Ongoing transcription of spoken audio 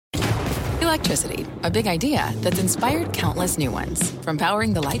Electricity, a big idea that's inspired countless new ones. From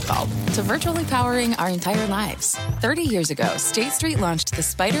powering the light bulb to virtually powering our entire lives. 30 years ago, State Street launched the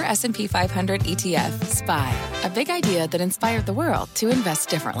Spider S&P 500 ETF, SPY. A big idea that inspired the world to invest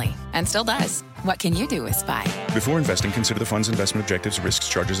differently. And still does. What can you do with SPY? Before investing, consider the fund's investment objectives, risks,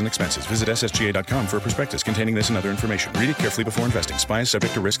 charges, and expenses. Visit ssga.com for a prospectus containing this and other information. Read it carefully before investing. SPY is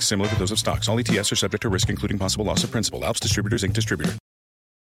subject to risks similar to those of stocks. All ETFs are subject to risk, including possible loss of principal. Alps Distributors, Inc. Distributor.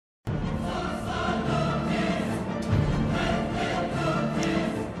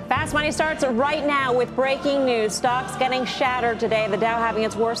 Fast Money starts right now with breaking news. Stocks getting shattered today. The Dow having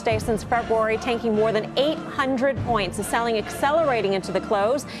its worst day since February, tanking more than 800 points. The selling accelerating into the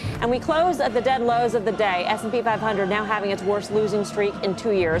close. And we close at the dead lows of the day. S&P 500 now having its worst losing streak in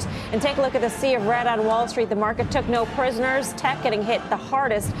 2 years. And take a look at the sea of red on Wall Street. The market took no prisoners. Tech getting hit the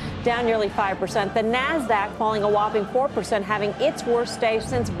hardest, down nearly 5%. The NASDAQ falling a whopping 4%, having its worst day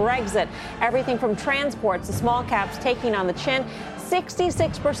since Brexit. Everything from transports to small caps taking on the chin.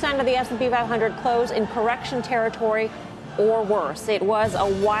 66% of the S&P 500 closed in correction territory or worse. It was a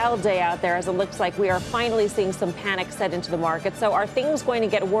wild day out there, as it looks like we are finally seeing some panic set into the market. So are things going to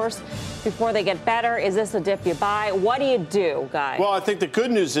get worse before they get better? Is this a dip you buy? What do you do, guys? Well, I think the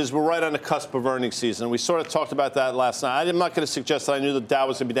good news is we're right on the cusp of earnings season. We sort of talked about that last night. I'm not going to suggest that I knew the Dow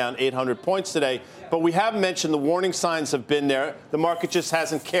was going to be down 800 points today, but we have mentioned the warning signs have been there. The market just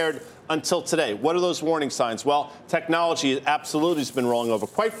hasn't cared until today. What are those warning signs? Well, technology absolutely has been rolling over.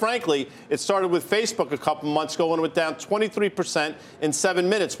 Quite frankly, it started with Facebook a couple months ago when it went down 23% in 7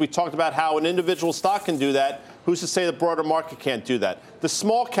 minutes. We talked about how an individual stock can do that. Who's to say the broader market can't do that? The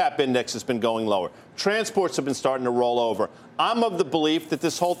small cap index has been going lower. Transports have been starting to roll over. I'm of the belief that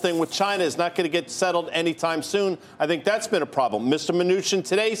this whole thing with China is not going to get settled anytime soon. I think that's been a problem. Mr. Mnuchin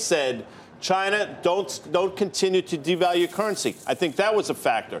today said, China, don't continue to devalue currency. I think that was a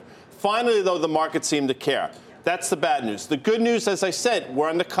factor. Finally, though, the market seemed to care. That's the bad news. The good news, as I said,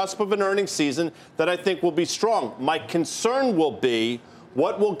 we're on the cusp of an earnings season that I think will be strong. My concern will be,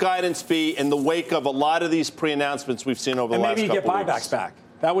 what will guidance be in the wake of a lot of these pre-announcements we've seen over the last couple of weeks? And maybe you get buybacks back.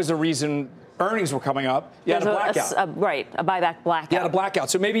 That was the reason earnings were coming up. You had a blackout. A buyback blackout. You had a blackout.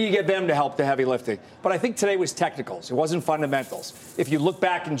 So maybe you get them to help the heavy lifting. But I think today was technicals. It wasn't fundamentals. If you look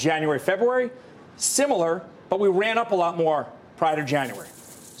back in January, February, similar, but we ran up a lot more prior to January.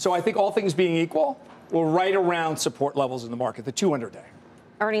 So I think all things being equal, we're right around support levels in the market, the 200-day.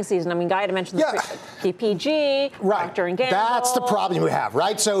 Earnings season. I mean, Guy had mentioned PPG, right. Procter & Gamble. That's the problem we have,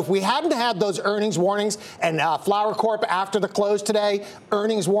 right? So if we hadn't had those earnings warnings and Flower Corp after the close today,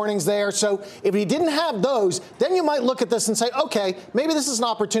 earnings warnings there. So if we didn't have those, then you might look at this and say, okay, maybe this is an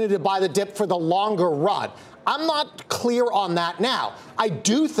opportunity to buy the dip for the longer run. I'm not clear on that now. I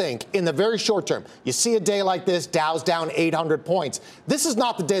do think in the very short term, you see a day like this, Dow's down 800 points. This is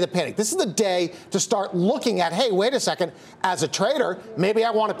not the day to panic. This is the day to start looking at, hey, wait a second, as a trader, maybe I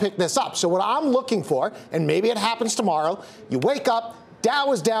want to pick this up. So what I'm looking for, and maybe it happens tomorrow, you wake up,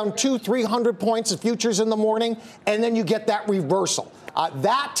 Dow is down 200-300 points of futures in the morning, and then you get that reversal.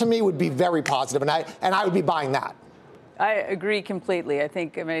 That to me would be very positive, and I would be buying that. I agree completely.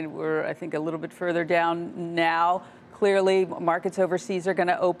 We're a little bit further down now. Clearly, markets overseas are going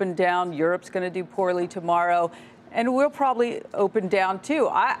to open down. Europe's going to do poorly tomorrow. And we'll probably open down,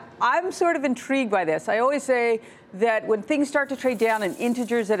 too. I'm sort of intrigued by this. I always say that when things start to trade down in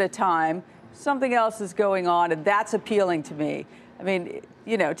integers at a time, something else is going on, and that's appealing to me. I mean,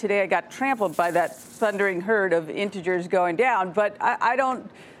 today I got trampled by that thundering herd of integers going down. But I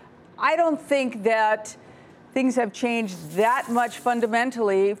don't think that things have changed that much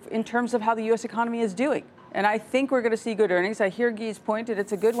fundamentally in terms of how the U.S. economy is doing. And I think we're going to see good earnings. I hear Guy's point, and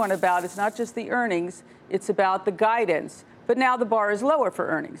it's a good one about it's not just the earnings, it's about the guidance. But now the bar is lower for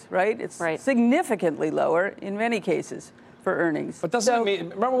earnings, right? It's significantly lower in many cases for earnings. But doesn't it mean,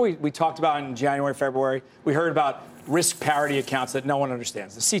 remember we talked about in January, February, we heard about risk parity accounts that no one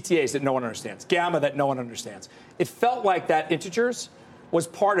understands, the CTAs that no one understands, gamma that no one understands. It felt like that integers was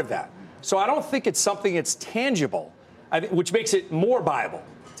part of that. So I don't think it's something that's tangible, which makes it more viable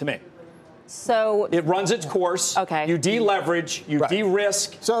to me. So it runs its course. Okay. You deleverage, you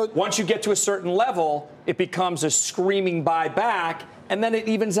de-risk. So once you get to a certain level, it becomes a screaming buyback. And then it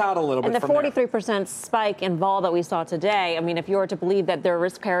evens out a little bit. And the 43% spike in vol that we saw today, I mean, if you were to believe that there are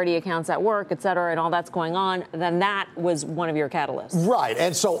risk parity accounts at work, et cetera, and all that's going on, then that was one of your catalysts. Right.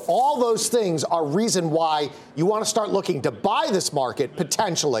 And so all those things are reason why you want to start looking to buy this market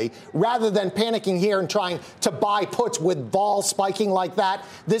potentially rather than panicking here and trying to buy puts with vol spiking like that.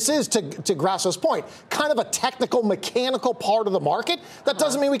 This is, to Grasso's point, kind of a technical, mechanical part of the market. That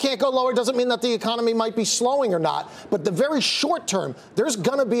doesn't mean we can't go lower. Doesn't mean that the economy might be slowing or not. But the very short term, there's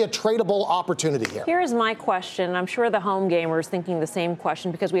going to be a tradable opportunity here. Here is my question. I'm sure the home gamer is thinking the same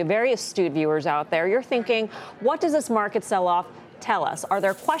question because we have very astute viewers out there. You're thinking, what does this market sell-off tell us? Are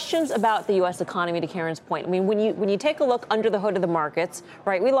there questions about the U.S. economy, to Karen's point? I mean, when you take a look under the hood of the markets,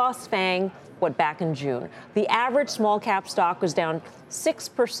 right, we lost FANG, back in June. The average small cap stock was down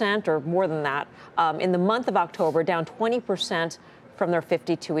 6% or more than that in the month of October, down 20% from their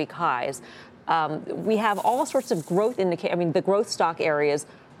 52-week highs. We have all sorts of growth the growth stock areas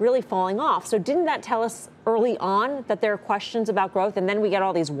really falling off. So didn't that tell us early on that there are questions about growth, and then we get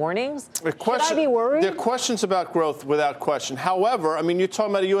all these warnings? Should I be worried? There are questions about growth without question. However, I mean, you're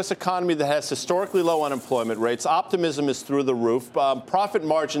talking about a U.S. economy that has historically low unemployment rates. Optimism is through the roof. Profit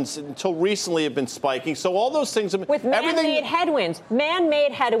margins until recently have been spiking. So all those things with man-made headwinds,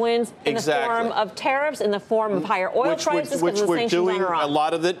 in the form of tariffs, in the form of higher oil prices, which we're doing. On Iran. A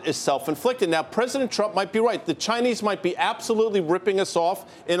lot of it is self-inflicted. Now, President Trump might be right. The Chinese might be absolutely ripping us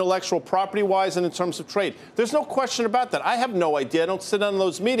off intellectual property-wise and in terms of trade. There's no question about that. I have no idea. I don't sit on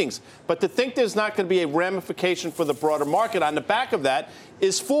those meetings. But to think there's not going to be a ramification for the broader market on the back of that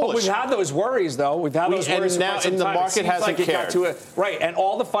is foolish. But we've had those worries, though. We've had those worries now, and the market hasn't cared. Right, and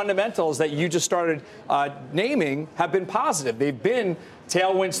all the fundamentals that you just started naming have been positive. They've been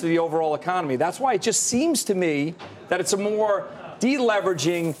tailwinds to the overall economy. That's why it just seems to me that it's a more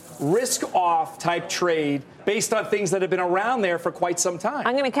deleveraging, risk-off type trade based on things that have been around there for quite some time.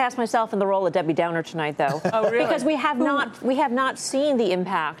 I'm going to cast myself in the role of Debbie Downer tonight, though. Oh, really? Because we have not seen the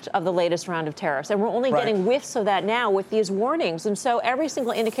impact of the latest round of tariffs, and we're only getting whiffs of that now with these warnings. And so every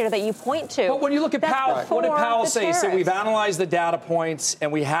single indicator that you point to. But when you look at Powell, what did Powell say? He said we've analyzed the data points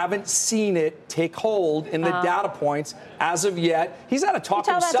and we haven't seen it take hold in the data points as of yet. He's had to talk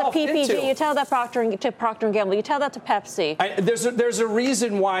himself into. You tell that to PPG. Into. You tell that Procter & Gamble. You tell that to Pepsi. There's a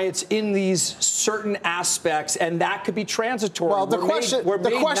reason why it's in these certain aspects, and that could be transitory. Well, the question,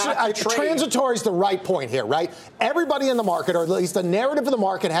 transitory is the right point here, right? Everybody in the market, or at least the narrative of the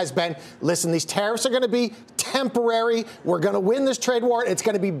market, has been, listen, these tariffs are going to be temporary. We're going to win this trade war. It's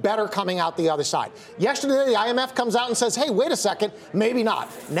going to be better coming out the other side. Yesterday, the IMF comes out and says, hey, wait a second, maybe not.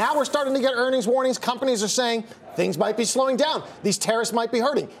 Now we're starting to get earnings warnings. Companies are saying things might be slowing down. These tariffs might be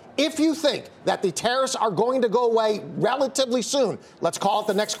hurting. If you think that the tariffs are going to go away relatively soon, let's call it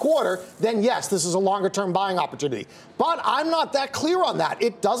the next quarter, then yes, this is a longer-term buying opportunity. But I'm not that clear on that.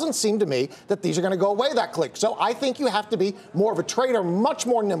 It doesn't seem to me that these are going to go away that quick. So I think you have to be more of a trader, much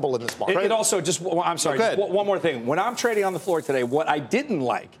more nimble in this market. It also, I'm sorry, just one more thing. When I'm trading on the floor today, what I didn't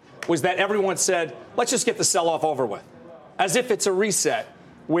like was that everyone said, let's just get the sell-off over with, as if it's a reset,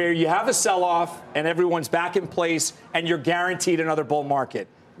 where you have a sell-off and everyone's back in place and you're guaranteed another bull market.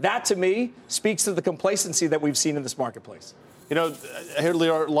 That, to me, speaks to the complacency that we've seen in this marketplace. You know, I hear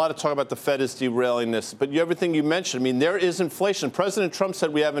a lot of talk about the Fed is derailing this, but everything you mentioned, I mean, there is inflation. President Trump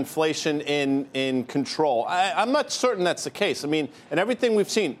said we have inflation in control. I'm not certain that's the case. I mean, and everything we've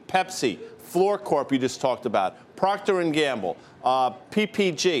seen, Pepsi, Floor Corp you just talked about, Procter & Gamble,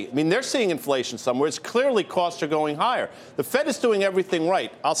 PPG. I mean, they're seeing inflation somewhere. It's clearly costs are going higher. The Fed is doing everything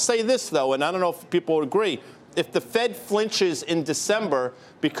right. I'll say this, though, and I don't know if people would agree. If the Fed flinches in December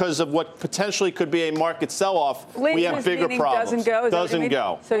because of what potentially could be a market sell-off, we have bigger problems. Doesn't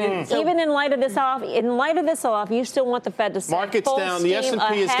go. So even in light of this sell-off, you still want the Fed to stay Market's full down. steam The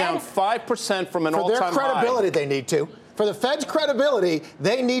S&P is ahead? down 5% from an all-time high. For their credibility, they need to. For the Fed's credibility,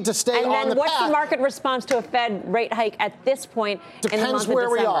 they need to stay on the path. And then what's the market response to a Fed rate hike at this point in the month of December? Depends where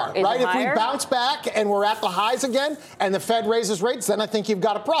we are, right? If we higher? bounce back and we're at the highs again and the Fed raises rates, then I think you've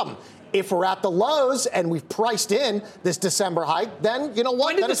got a problem. If we're at the lows and we've priced in this December hike, then you know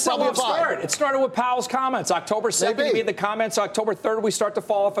what? When did the sell-off start? It started with Powell's comments. October 2nd, he made the comments. October 3rd, we start to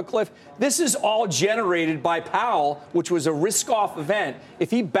fall off a cliff. This is all generated by Powell, which was a risk-off event.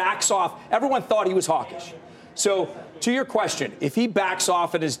 If he backs off, everyone thought he was hawkish. So to your question, if he backs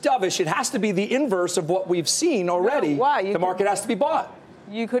off and is dovish, it has to be the inverse of what we've seen already. No, why? The market has to be bought.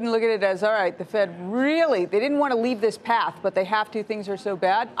 You couldn't look at it as, all right, the Fed really, they didn't want to leave this path, but they have to. Things are so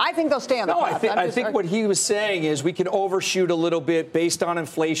bad. I think they'll stay on the path. I think what he was saying is we can overshoot a little bit based on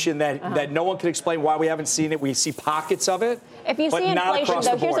inflation that no one can explain why we haven't seen it. We see pockets of it. If you see inflation,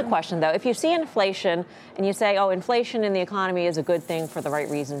 though, here's a question, though. If you see inflation and you say, oh, inflation in the economy is a good thing for the right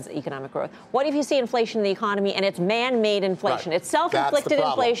reasons, economic growth. What if you see inflation in the economy and it's man-made inflation? Right. It's self-inflicted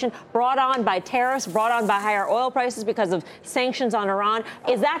inflation brought on by tariffs, brought on by higher oil prices because of sanctions on Iran.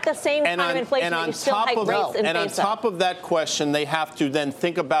 Is that the same kind of inflation that you still hike rates and on top of that question, they have to then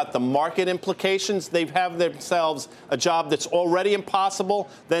think about the market implications. They have themselves a job that's already impossible,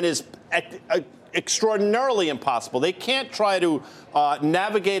 then is extraordinarily impossible. They can't try to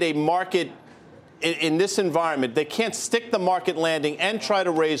navigate a market in this environment, they can't stick the market landing and try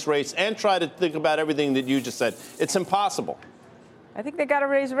to raise rates and try to think about everything that you just said. It's impossible. I think they got to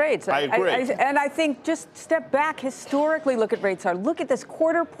raise rates. I agree. And I think just step back historically, look at rates. Look at this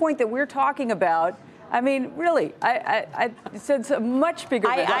quarter point that we're talking about. I mean, really, it's a much bigger.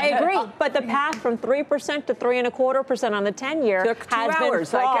 I agree, but the path from 3% to 3.25% on the 10-year has been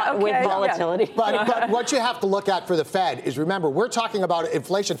fraught with volatility. But what you have to look at for the Fed is, remember, we're talking about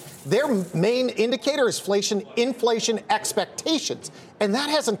inflation. Their main indicator is inflation expectations, and that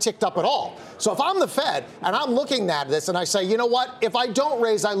hasn't ticked up at all. So if I'm the Fed and I'm looking at this and I say, you know what, if I don't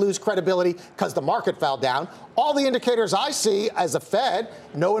raise, I lose credibility because the market fell down. All the indicators I see as a Fed,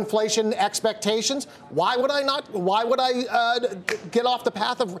 no inflation expectations. Why would I get off the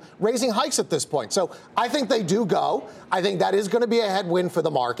path of raising hikes at this point? So I think they do go. I think that is going to be a headwind for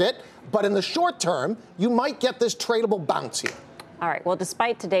the market. But in the short term, you might get this tradable bounce here. All right. Well,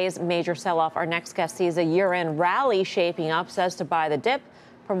 despite today's major sell-off, our next guest sees a year-end rally shaping up, says to buy the dip.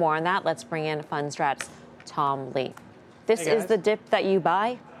 For more on that, let's bring in Fundstrat's Tom Lee. This is the dip that you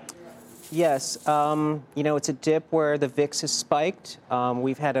buy? Yes. It's a dip where the VIX has spiked.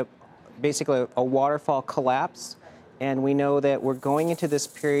 We've had basically a waterfall collapse. And we know that we're going into this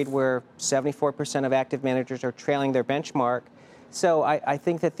period where 74% of active managers are trailing their benchmark. So I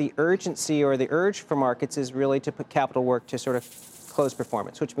think that the urgency or the urge for markets is really to put capital work to sort of close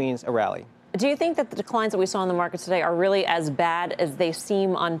performance, which means a rally. Do you think that the declines that we saw in the markets today are really as bad as they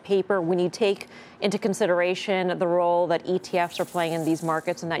seem on paper when you take into consideration the role that ETFs are playing in these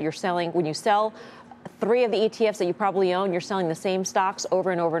markets, and that you're selling, when you sell 3 of the ETFs that you probably own, you're selling the same stocks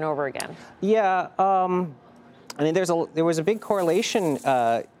over and over and over again? Yeah. I mean, there was a big correlation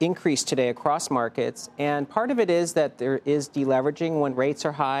increase today across markets, and part of it is that there is deleveraging when rates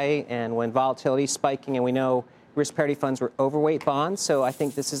are high and when volatility is spiking, and we know risk parity funds were overweight bonds, so I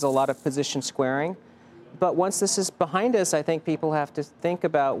think this is a lot of position squaring. But once this is behind us, I think people have to think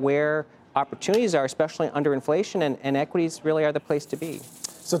about where opportunities are, especially under inflation, and equities really are the place to be.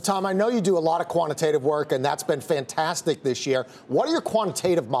 So, Tom, I know you do a lot of quantitative work, and that's been fantastic this year. What are your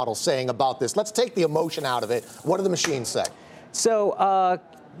quantitative models saying about this? Let's take the emotion out of it. What do the machines say? So,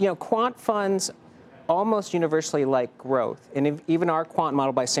 quant funds almost universally like growth. And even our quant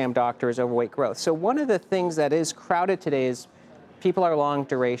model by Sam Doctor is overweight growth. So one of the things that is crowded today is people are long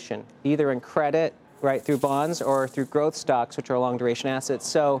duration, either in credit, right, through bonds, or through growth stocks, which are long duration assets.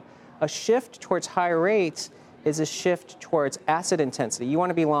 So a shift towards higher rates is a shift towards asset intensity. You want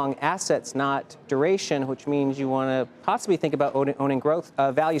to be long assets, not duration, which means you want to possibly think about owning growth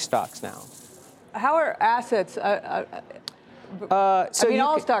value stocks now. How are assets?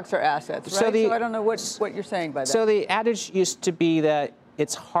 All stocks are assets, right? So I don't know what you're saying by that. So the adage used to be that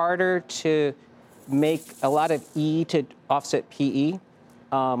it's harder to make a lot of E to offset PE.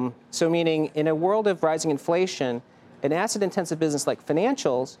 So meaning in a world of rising inflation, an asset-intensive business like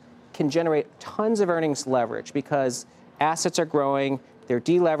financials can generate tons of earnings leverage because assets are growing, they're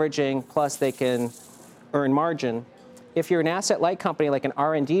deleveraging, plus they can earn margin. If you're an asset-light company, like an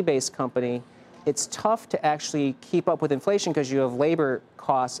R&D-based company, it's tough to actually keep up with inflation because you have labor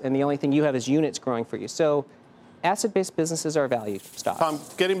costs, and the only thing you have is units growing for you. So asset-based businesses are value stocks. Tom,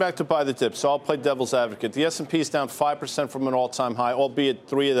 getting back to buy the dip, so I'll play devil's advocate. The S&P is down 5% from an all-time high, albeit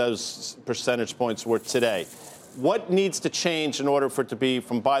 3 of those percentage points were today. What needs to change in order for it to be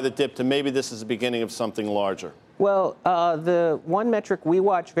from buy the dip to maybe this is the beginning of something larger? Well, the one metric we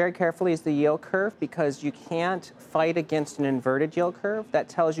watch very carefully is the yield curve, because you can't fight against an inverted yield curve. That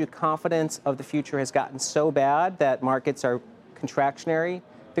tells you confidence of the future has gotten so bad that markets are contractionary.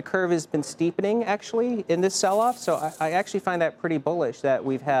 The curve has been steepening, actually, in this sell-off. So I actually find that pretty bullish, that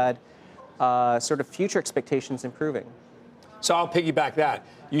we've had sort of future expectations improving. So I'll piggyback that.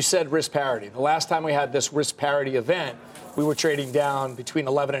 You said risk parity. The last time we had this risk parity event, we were trading down between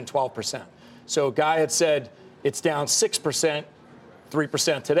 11 and 12%. So a guy had said it's down 6%,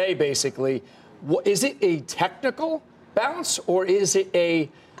 3% today, basically. Is it a technical bounce, or is it a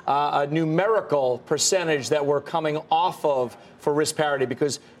numerical percentage that we're coming off of for risk parity?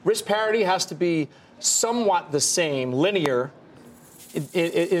 Because risk parity has to be somewhat the same, linear, in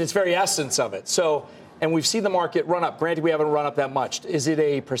its very essence of it. So, and we've seen the market run up. Granted, we haven't run up that much. Is it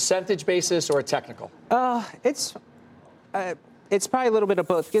a percentage basis or a technical? It's probably a little bit of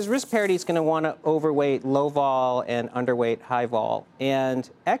both, because risk parity is going to want to overweight low vol and underweight high vol. And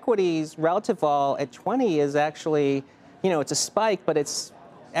equities relative vol at 20 is actually, it's a spike, but it's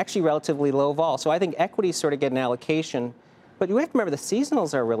actually relatively low vol. So I think equities sort of get an allocation. But you have to remember the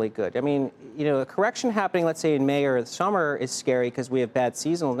seasonals are really good. I mean, a correction happening, let's say in May or the summer, is scary because we have bad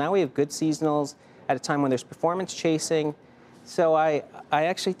seasonals. Now we have good seasonals at a time when there's performance chasing. So I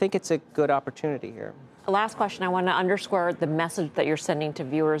actually think it's a good opportunity here. Last question, I want to underscore the message that you're sending to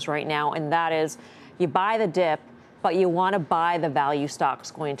viewers right now, and that is you buy the dip, but you want to buy the value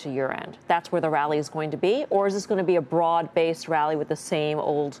stocks going to year end. That's where the rally is going to be, or is this going to be a broad-based rally with the same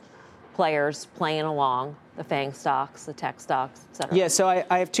old players playing along, the FANG stocks, the tech stocks, et cetera? Yeah, so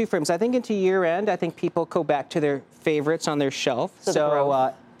I have two frames. I think into year end, I think people go back to their favorites on their shelf.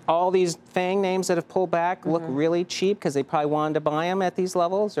 So all these FANG names that have pulled back look really cheap because they probably wanted to buy them at these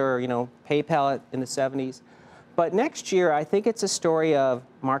levels, or PayPal in the 70s. But next year, I think it's a story of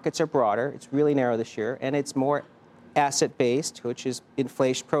markets are broader. It's really narrow this year, and it's more asset-based, which is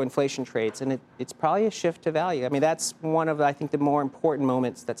pro-inflation trades, and it's probably a shift to value. I mean, that's one of, I think, the more important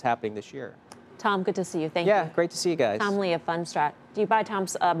moments that's happening this year. Tom, good to see you. Thank you. Yeah, great to see you guys. Tom Lee of Fundstrat. Do you buy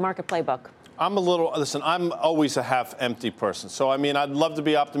Tom's market playbook? I'm always a half-empty person. So, I mean, I'd love to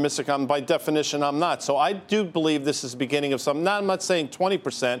be optimistic. By definition, I'm not. So I do believe this is the beginning of something. I'm not saying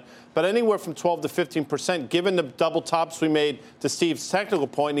 20%, but anywhere from 12 to 15%, given the double tops we made to Steve's technical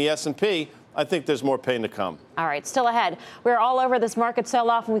point in the S&P, I think there's more pain to come. All right, still ahead. We're all over this market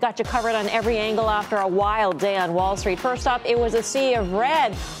sell-off, and we got you covered on every angle after a wild day on Wall Street. First up, it was a sea of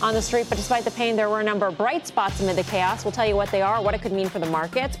red on the street, but despite the pain, there were a number of bright spots amid the chaos. We'll tell you what they are, what it could mean for the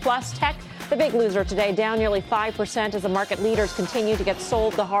markets. Plus, tech, the big loser today, down nearly 5% as the market leaders continue to get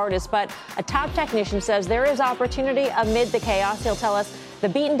sold the hardest. But a top technician says there is opportunity amid the chaos. He'll tell us the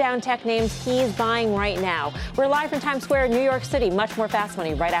beaten down tech names he's buying right now. We're live from Times Square, New York City. Much more Fast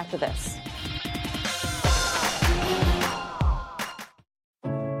Money right after this.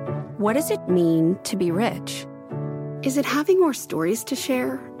 What does it mean to be rich? Is it having more stories to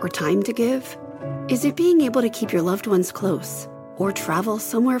share or time to give? Is it being able to keep your loved ones close or travel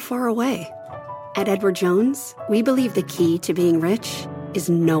somewhere far away? At Edward Jones, we believe the key to being rich is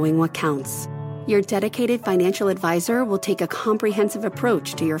knowing what counts. Your dedicated financial advisor will take a comprehensive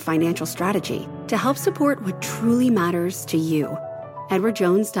approach to your financial strategy to help support what truly matters to you.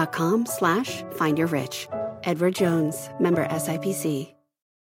 EdwardJones.com/findyourrich. Edward Jones, member SIPC.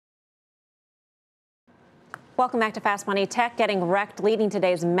 Welcome back to Fast Money. Tech getting wrecked, leading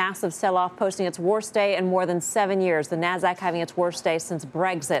today's massive sell-off, posting its worst day in more than 7 years. The Nasdaq having its worst day since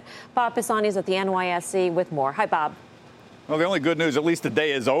Brexit. Bob Pisani is at the NYSE with more. Hi, Bob. Well, the only good news, at least the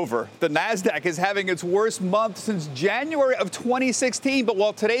day is over. The Nasdaq is having its worst month since January of 2016. But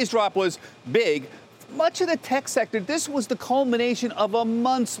while today's drop was big, much of the tech sector, this was the culmination of a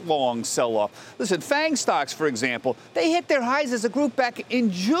months-long sell-off. Listen, FANG stocks, for example, they hit their highs as a group back in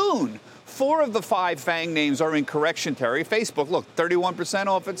June. 4 of the 5 FANG names are in correction territory. Facebook, look, 31%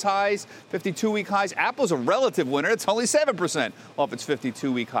 off its highs, 52-week highs. Apple's a relative winner. It's only 7% off its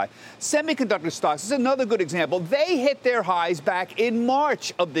 52-week high. Semiconductor stocks is another good example. They hit their highs back in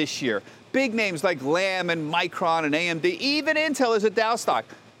March of this year. Big names like Lam and Micron and AMD, even Intel is a Dow stock,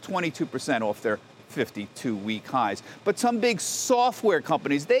 22% off their 52-week highs. But some big software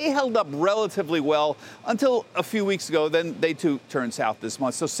companies, they held up relatively well until a few weeks ago. Then they too turned south this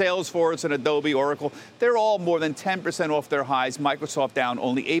month. So Salesforce and Adobe, Oracle, they're all more than 10% off their highs. Microsoft down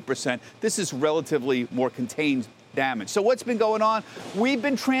only 8%. This is relatively more contained damage. So what's been going on? We've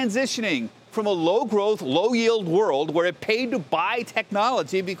been transitioning from a low-growth, low-yield world where it paid to buy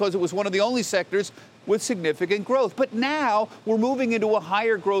technology because it was one of the only sectors with significant growth. But now we're moving into a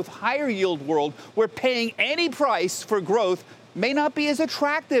higher growth, higher yield world where paying any price for growth may not be as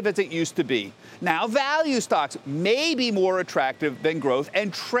attractive as it used to be. Now value stocks may be more attractive than growth,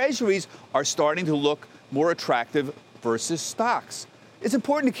 and treasuries are starting to look more attractive versus stocks. It's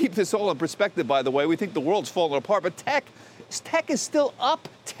important to keep this all in perspective, by the way. We think the world's falling apart, but tech is still up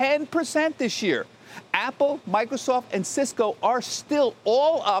 10% this year. Apple, Microsoft, and Cisco are still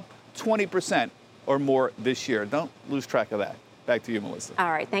all up 20%. Or more this year. Don't lose track of that. Back to you, Melissa. All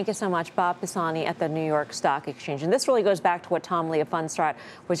right. Thank you so much, Bob Pisani at the New York Stock Exchange. And this really goes back to what Tom Lee of Fundstrat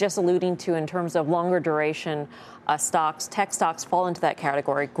was just alluding to in terms of longer duration stocks. Tech stocks fall into that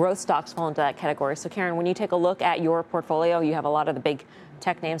category. Growth stocks fall into that category. So, Karen, when you take a look at your portfolio, you have a lot of the big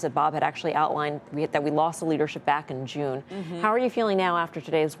tech names that Bob had actually outlined that we lost the leadership back in June. How are you feeling now after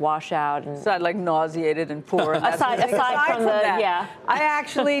today's washout? And so like nauseated and poor. aside from that, yeah. I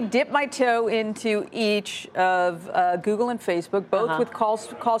actually dipped my toe into each of Google and Facebook, both with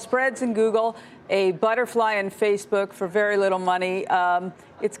call spreads in Google, a butterfly in Facebook for very little money.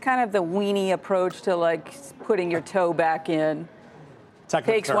 It's kind of the weenie approach to like putting your toe back in.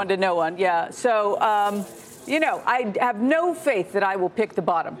 Takes one to know one, yeah. So, I have no faith that I will pick the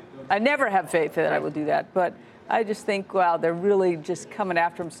bottom. I never have faith that I will do that. But I just think, wow, they're really just coming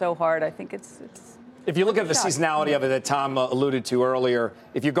after him so hard. I think it's If you look at the seasonality of it that Tom alluded to earlier,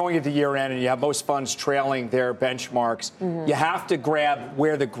 if you're going into year end and you have most funds trailing their benchmarks, you have to grab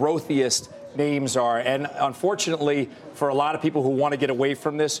where the growthiest names are. And unfortunately, for a lot of people who want to get away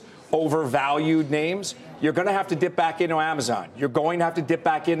from this overvalued names, you're going to have to dip back into Amazon. You're going to have to dip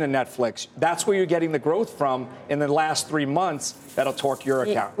back into Netflix. That's where you're getting the growth from in the last 3 months. That'll torque your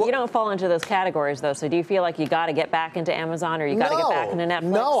account. You don't fall into those categories, though. So do you feel like you got to get back into Amazon or you got to get back into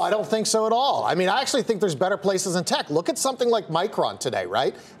Netflix? No, I don't think so at all. I mean, I actually think there's better places in tech. Look at something like Micron today,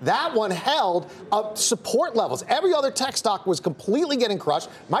 right? That one held up support levels. Every other tech stock was completely getting crushed.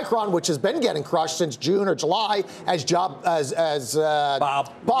 Micron, which has been getting crushed since June or July, as Bob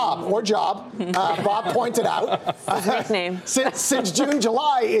pointed out. Nickname. Since June,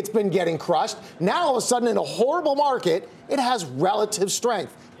 July, it's been getting crushed. Now, all of a sudden, in a horrible market, it has relative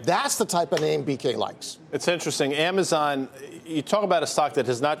strength. That's the type of name BK likes. It's interesting. Amazon, you talk about a stock that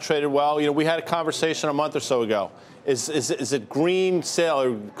has not traded well. You know, we had a conversation a month or so ago. Is it green sail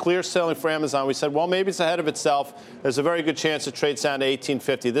or clear sailing for Amazon? We said, well, maybe it's ahead of itself. There's a very good chance it trades down to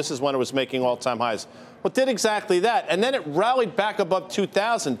 1850. This is when it was making all-time highs. Well, it did exactly that. And then it rallied back above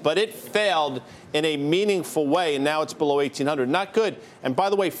 2,000, but it failed in a meaningful way, and now it's below 1,800. Not good. And by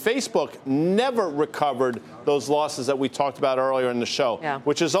the way, Facebook never recovered those losses that we talked about earlier in the show,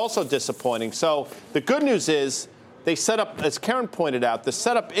 which is also disappointing. So the good news is they set up, as Karen pointed out, the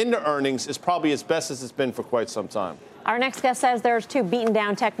setup into earnings is probably as best as it's been for quite some time. Our next guest says there's 2 beaten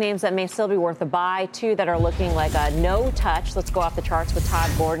down tech names that may still be worth a buy, 2 that are looking like a no touch. Let's go off the charts with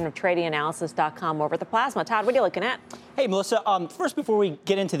Todd Gordon of tradinganalysis.com over at the Plasma. Todd, what are you looking at? Hey, Melissa, first, before we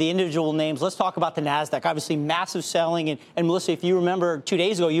get into the individual names, let's talk about the NASDAQ. Obviously, massive selling. And Melissa, if you remember 2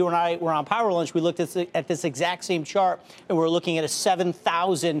 days ago, you and I were on Power Lunch. We looked at this exact same chart, and we're looking at a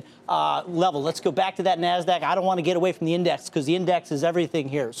 7,000 level. Let's go back to that NASDAQ. I don't want to get away from the index because the index is everything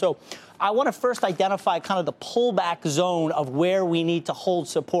here. So I want to first identify kind of the pullback zone of where we need to hold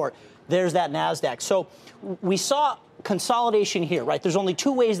support. There's that NASDAQ. So we saw consolidation here, right? There's only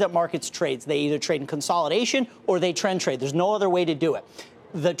 2 ways that markets trades. They either trade in consolidation or they trend trade. There's no other way to do it.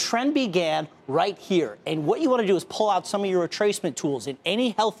 The trend began right here. And what you want to do is pull out some of your retracement tools. In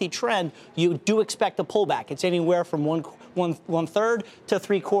any healthy trend, you do expect a pullback. It's anywhere from one third to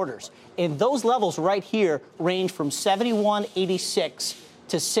 3/4. And those levels right here range from 71.86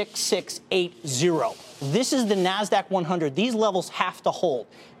 to 6680. This is the NASDAQ 100. These levels have to hold.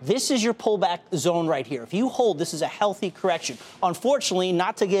 This is your pullback zone right here. If you hold, this is a healthy correction. Unfortunately,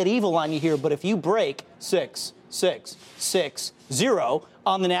 not to get evil on you here, but if you break 6660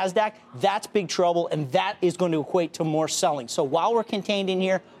 on the NASDAQ, that's big trouble, and that is going to equate to more selling. So while we're contained in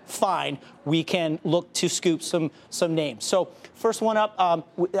here, fine, we can look to scoop some names. So first one up, I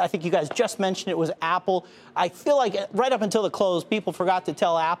think you guys just mentioned it, was Apple. I feel like right up until the close, people forgot to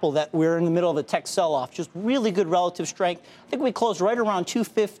tell Apple that we're in the middle of a tech sell-off. Just really good relative strength. I think we closed right around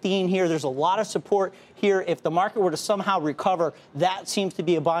 215 here. There's a lot of support here. If the market were to somehow recover, that seems to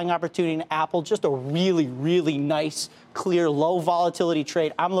be a buying opportunity in Apple. Just a really, really nice, clear, low volatility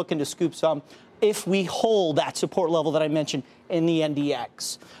trade. I'm looking to scoop some if we hold that support level that I mentioned in the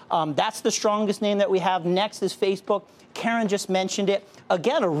NDX. That's the strongest name that we have. Next is Facebook. Karen just mentioned it.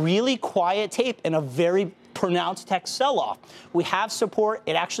 Again, a really quiet tape and a very pronounced tech sell-off. We have support.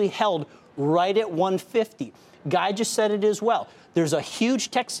 It actually held right at 150. Guy just said it as well. There's a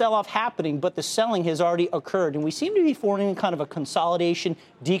huge tech sell-off happening, but the selling has already occurred. And we seem to be forming kind of a consolidation,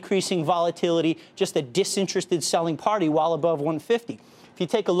 decreasing volatility, just a disinterested selling party while above 150. If you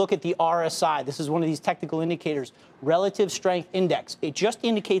take a look at the RSI, this is one of these technical indicators, relative strength index. It just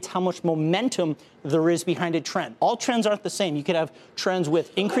indicates how much momentum there is behind a trend. All trends aren't the same. You could have trends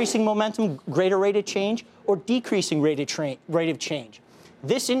with increasing momentum, greater rate of change, or decreasing rate of change.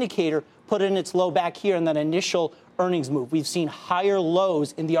 This indicator put in its low back here in that initial earnings move. We've seen higher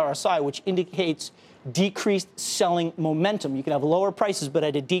lows in the RSI, which indicates decreased selling momentum. You can have lower prices, but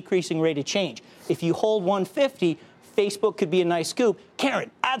at a decreasing rate of change. If you hold 150, Facebook could be a nice scoop. Karen,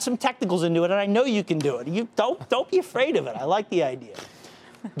 add some technicals into it, and I know you can do it. You don't be afraid of it. I like the idea.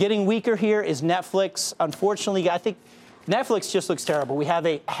 Getting weaker here is Netflix. Unfortunately, I think Netflix just looks terrible. We have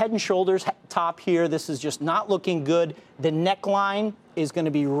a Head and Shoulders top here. This is just not looking good. The neckline is going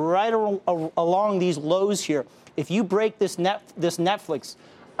to be right along these lows here. If you break this Netflix,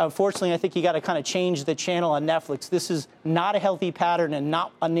 unfortunately, I think you got to kind of change the channel on Netflix. This is not a healthy pattern and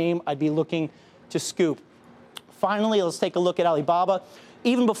not a name I'd be looking to scoop. Finally, let's take a look at Alibaba.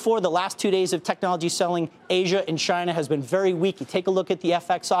 Even before the last 2 days of technology selling, Asia and China has been very weak. You take a look at the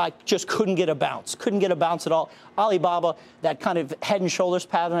FXI, just couldn't get a bounce at all. Alibaba, that kind of head and shoulders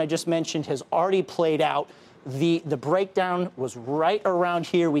pattern I just mentioned, has already played out. The breakdown was right around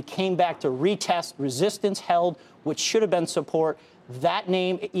here. We came back to retest, resistance held, which should have been support. That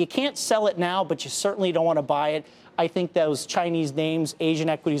name, you can't sell it now, but you certainly don't want to buy it. I think those Chinese names, Asian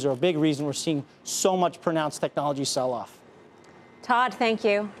equities, are a big reason we're seeing so much pronounced technology sell-off. Todd, thank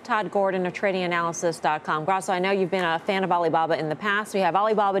you. Todd Gordon of TradingAnalysis.com. Grasso, I know you've been a fan of Alibaba in the past. We have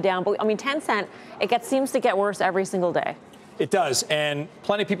Alibaba down, but I mean, Tencent, seems to get worse every single day. It does, and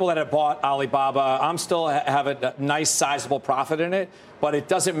plenty of people that have bought Alibaba, I'm still have a nice, sizable profit in it, but it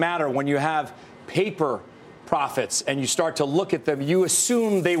doesn't matter when you have paper profits and you start to look at them, you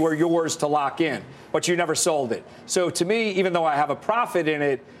assume they were yours to lock in, but you never sold it. So to me, even though I have a profit in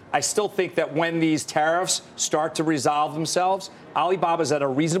it, I still think that when these tariffs start to resolve themselves, Alibaba's at a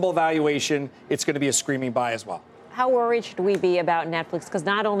reasonable valuation. It's going to be a screaming buy as well. How worried should we be about Netflix? Because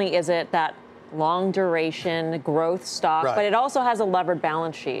not only is it that long duration growth stock, but it also has a levered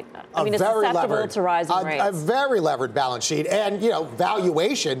balance sheet. I mean, it's susceptible to rising rates. A very levered balance sheet. And,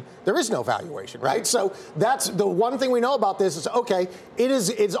 valuation, there is no valuation, right? So that's the one thing we know about this is, okay,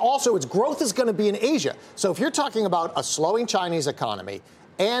 it's growth is going to be in Asia. So if you're talking about a slowing Chinese economy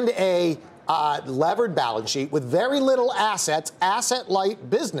and a levered balance sheet with very little assets, asset-light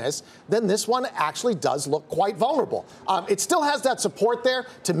business, then this one actually does look quite vulnerable. It still has that support there.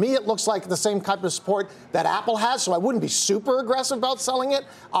 To me, it looks like the same type of support that Apple has, so I wouldn't be super aggressive about selling it.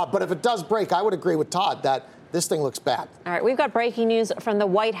 But if it does break, I would agree with Todd that this thing looks bad. All right, we've got breaking news from the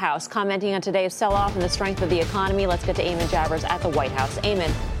White House commenting on today's sell-off and the strength of the economy. Let's get to Eamon Javers at the White House.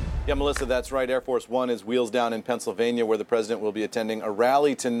 Eamon. Yeah, Melissa, that's right. Air Force One is wheels down in Pennsylvania, where the president will be attending a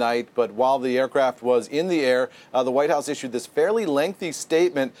rally tonight. But while the aircraft was in the air, the White House issued this fairly lengthy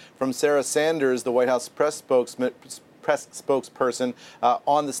statement from Sarah Sanders, the White House press spokesperson,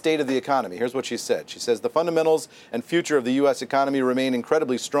 on the state of the economy. Here's what she said. She says, the fundamentals and future of the U.S. economy remain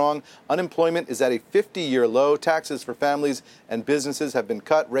incredibly strong. Unemployment is at a 50-year low. Taxes for families and businesses have been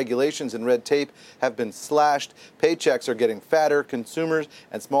cut. Regulations and red tape have been slashed. Paychecks are getting fatter. Consumers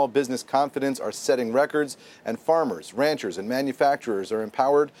and small business confidence are setting records. And farmers, ranchers, and manufacturers are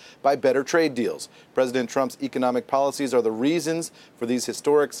empowered by better trade deals. President Trump's economic policies are the reasons for these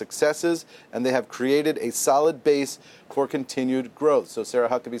historic successes, and they have created a solid base for continued growth. So Sarah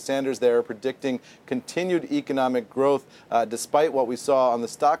Huckabee Sanders there predicting continued economic growth despite what we saw in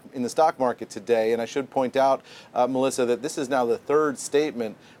the stock market today. And I should point out, Melissa, that this is now the third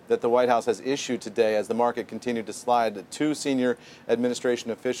statement that the White House has issued today as the market continued to slide. Two senior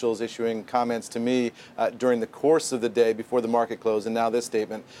administration officials issuing comments to me during the course of the day before the market closed, and now this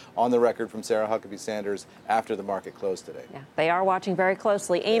statement on the record from Sarah Huckabee Sanders after the market closed today. Yeah, they are watching very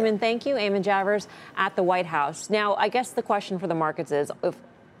closely. Eamon, thank you. Eamon Javers at the White House. Now, I guess the question for the markets is, if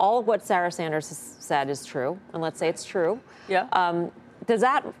all of what Sarah Sanders has said is true, and let's say it's true, does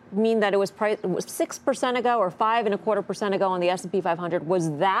that mean that it was 6% ago or 5.25% ago on the S&P 500?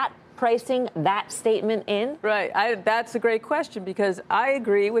 Was that pricing that statement in? Right. That's a great question, because I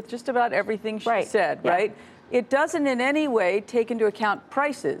agree with just about everything she said, right? It doesn't in any way take into account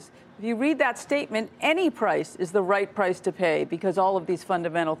prices. If you read that statement, any price is the right price to pay because all of these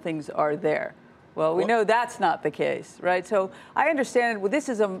fundamental things are there. Well, we know that's not the case, right? So I understand. Well, this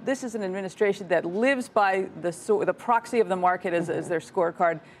is an administration that lives by the proxy of the market as their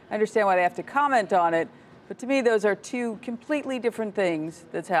scorecard. I understand why they have to comment on it, but to me, those are two completely different things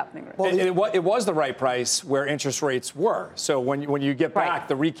that's happening right now. It was the right price where interest rates were. So when you get back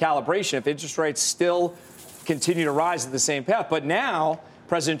the recalibration, if interest rates still continue to rise at the same path, but now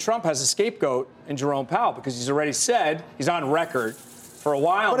President Trump has a scapegoat in Jerome Powell because he's already said, he's on record for a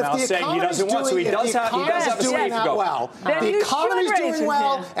while now saying he doesn't want, so he does have a scapegoat. Well, the economy's doing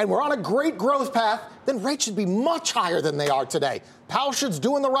well, and we're on a great growth path, then rates should be much higher than they are today. Powell should's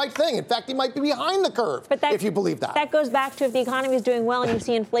doing the right thing. In fact, he might be behind the curve, if you believe that. That goes back to if the economy is doing well and you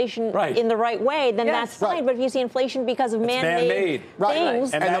see inflation in the right way, then that's fine. But if you see inflation because of man-made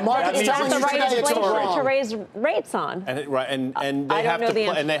things, and the market's that's the right inflation to raise rates on. And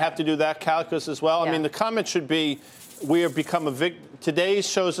they have to do that calculus as well. I mean, the comment should be, we have become a victim. Today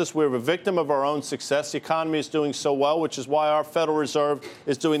shows us we're a victim of our own success. The economy is doing so well, which is why our Federal Reserve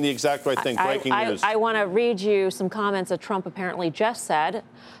is doing the exact right thing. Breaking news. I want to read you some comments that Trump apparently just said.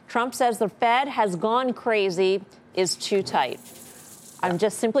 Trump says the Fed has gone crazy, is too tight. I'm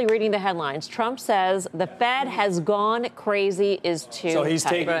just simply reading the headlines. Trump says the Fed has gone crazy, is too tight. So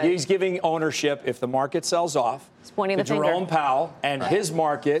he's giving ownership if the market sells off. He's pointing the finger. Jerome Powell and his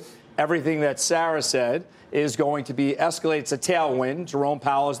market everything that Sarah said is going to be escalated. It's a tailwind. Jerome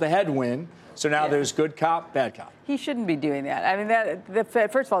Powell is the headwind. So now there's good cop, bad cop. He shouldn't be doing that. I mean, the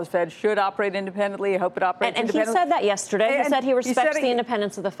Fed, first of all, the Fed should operate independently. I hope it operates independently. And he said that yesterday. He said he respects the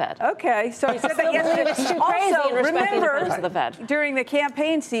independence of the Fed. Okay, so he said that yesterday. It's too crazy Also, and respect the remember, independence of the Fed. During the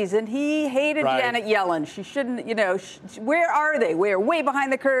campaign season, he hated Janet Yellen. She shouldn't, where are they? We're way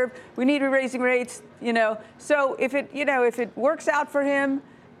behind the curve. We need to be raising rates, So if it works out for him,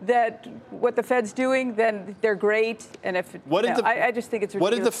 that what the Fed's doing, then they're great. And if I just think it's ridiculous.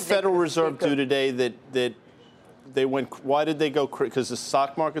 What did the Federal Reserve do today that they went? Why did they go? Because the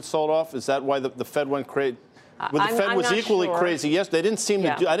stock market sold off. Is that why the Fed went crazy? Well, the Fed was equally crazy. Yes, they didn't seem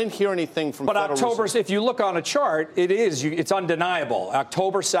to do. I didn't hear anything from. But October, if you look on a chart, it's undeniable.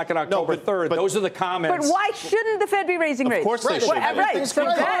 October 2nd, October 3rd. Those are the comments. But why shouldn't the Fed be raising rates? Of course they should. Right. So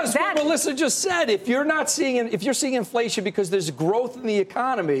because what Melissa just said, if you're seeing inflation because there's growth in the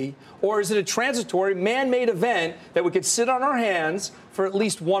economy, or is it a transitory, man-made event that we could sit on our hands for at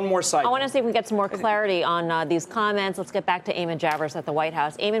least one more cycle? I want to see if we can get some more clarity on these comments. Let's get back to Eamon Javers at the White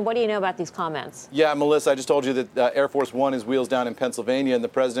House. Eamon, what do you know about these comments? Yeah, Melissa, I just told you that Air Force One is wheels down in Pennsylvania, and the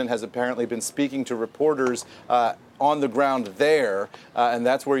president has apparently been speaking to reporters on the ground there, and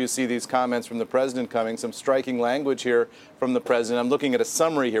that's where you see these comments from the president coming. Some striking language here from the president. I'm looking at a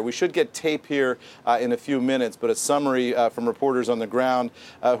summary here. We should get tape here in a few minutes, but a summary from reporters on the ground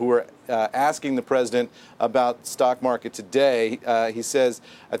who are asking the president about stock market today. He says,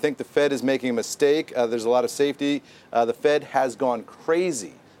 I think the Fed is making a mistake. There's a lot of safety. The Fed has gone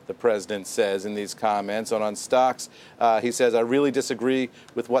crazy, the president says in these comments. On stocks, he says, I really disagree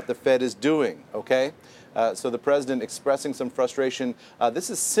with what the Fed is doing, okay? So the president expressing some frustration. This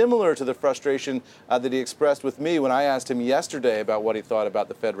is similar to the frustration that he expressed with me when I asked him yesterday about what he thought about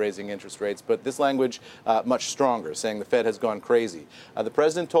the Fed raising interest rates. But this language much stronger, saying the Fed has gone crazy. The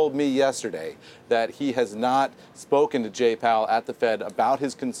president told me yesterday that he has not spoken to Jay Powell at the Fed about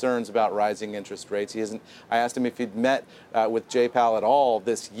his concerns about rising interest rates. He hasn't. I asked him if he'd met with Jay Powell at all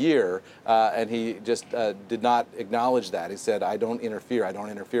this year, and he just did not acknowledge that. He said, I don't interfere. I don't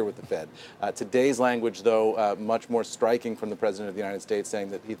interfere with the Fed. Today's language, though, much more striking from the President of the United States, saying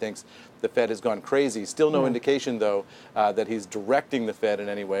that he thinks the Fed has gone crazy. Still no indication, though, that he's directing the Fed in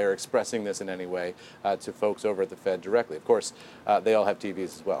any way or expressing this in any way to folks over at the Fed directly. Of course, they all have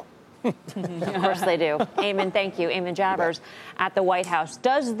TVs as well. Of course they do. Eamon, thank you. Eamon Javers at the White House.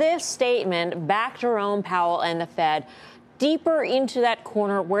 Does this statement back Jerome Powell and the Fed deeper into that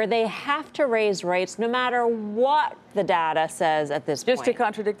corner where they have to raise rates no matter what the data says at this point? Just to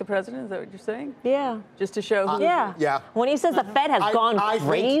contradict the president? Is that what you're saying? Yeah. Just to show who? Yeah. When he says the Fed has gone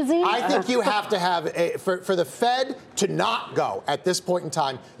crazy? I think you have to have, for the Fed to not go at this point in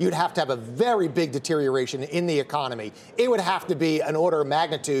time, you'd have to have a very big deterioration in the economy. It would have to be an order of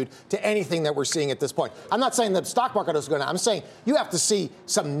magnitude to anything that we're seeing at this point. I'm not saying the stock market is going to, I'm saying you have to see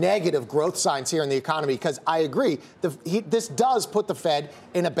some negative growth signs here in the economy, because I agree, this does put the Fed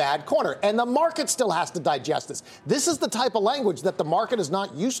in a bad corner, and the market still has to digest this. This is the type of language that the market is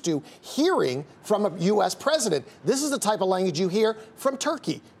not used to hearing from a U.S. president. This is the type of language you hear from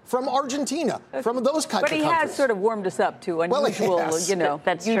Turkey, from Argentina, from those countries. But he has sort of warmed us up to unusual,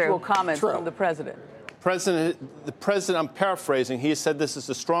 That's usual true. comments from the president. The president, I'm paraphrasing, he said this is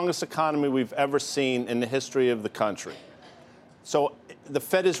the strongest economy we've ever seen in the history of the country. So the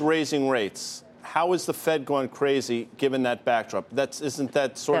Fed is raising rates. How is the Fed going crazy given that backdrop? Isn't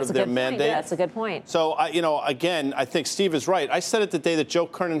that sort of their mandate? Yeah, that's a good point. So, again, I think Steve is right. I said it the day that Joe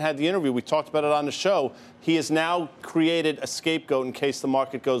Kernan had the interview. We talked about it on the show. He has now created a scapegoat in case the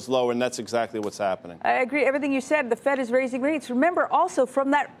market goes lower, and that's exactly what's happening. I agree. Everything you said, the Fed is raising rates. Remember, also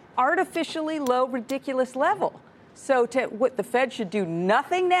from that artificially low, ridiculous level. So what the Fed should do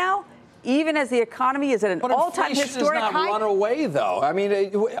nothing now? Even as the economy is at an all-time historic high? Inflation does not run away, though. I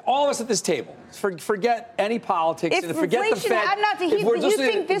mean, all of us at this table, forget any politics. If forget the Fed. You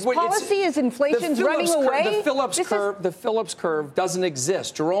think this policy is inflation's running away? The Phillips curve doesn't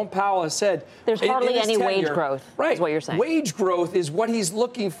exist. Jerome Powell has said there's hardly any wage growth. Right, is what you're saying. Wage growth is what he's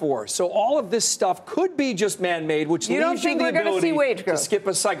looking for. So all of this stuff could be just man-made, which leaves you the ability to skip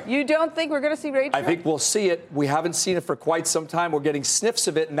a cycle. You don't think we're going to see wage growth? I think we'll see it. We haven't seen it for quite some time. We're getting sniffs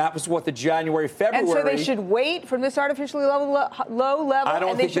of it, and that was what the January, February. And so they should wait from this artificially low level. I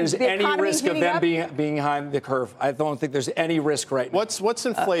don't think there's any risk of them being behind the curve. I don't think there's any risk right now. What's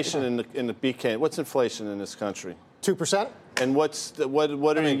inflation in the BK? What's inflation in this country? 2%? And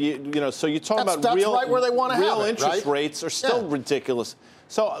what are you know? So you talk about that's real, right where they want to have real it, interest right? rates are still ridiculous.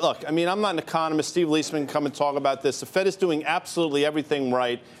 So, look, I mean, I'm not an economist. Steve Leisman can come and talk about this. The Fed is doing absolutely everything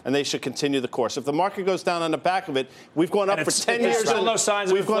right, and they should continue the course. If the market goes down on the back of it, we've gone up for 10 years. There's still no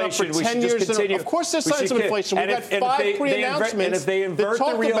signs of inflation. We've gone up for 10 years. Of course there's signs of inflation. We've got 5 pre-announcements. And if they invert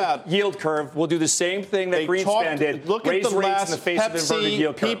the real yield curve, we'll do the same thing that Greenspan did. Look at raise the rates last in the face of the inverted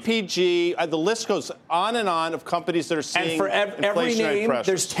yield curve. PPG, the list goes on and on of companies that are seeing and for every name, pressures.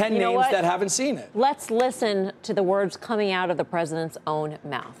 there's 10 names that haven't seen it. Let's listen to the words coming out of the president's own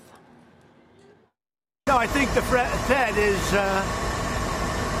mouth. No, I think the Fed is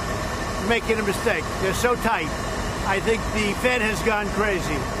making a mistake. They're so tight. I think the Fed has gone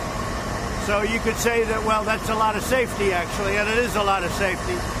crazy. So you could say that, well, that's a lot of safety, actually, and it is a lot of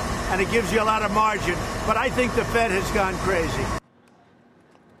safety, and it gives you a lot of margin. But I think the Fed has gone crazy.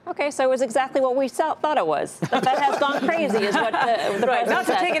 Okay, so it was exactly what we thought it was. The Fed has gone crazy is what the right. president Not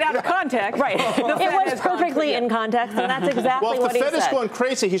to said. take it out of context. Right. It was perfectly in context, and that's exactly what he said. Well, if the Fed is going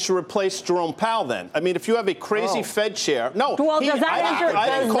crazy, he should replace Jerome Powell then. I mean, if you have a crazy Fed chair. No. Well, does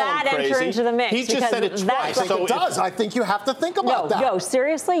that enter into the mix? He just said it twice. I think it does. I think you have to think about that. No,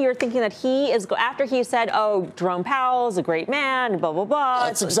 seriously? You're thinking that he is, after he said, oh, Jerome Powell's a great man, blah, blah, blah.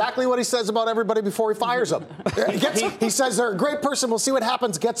 That's exactly what he says about everybody before he fires them. He says they're a great person. We'll see what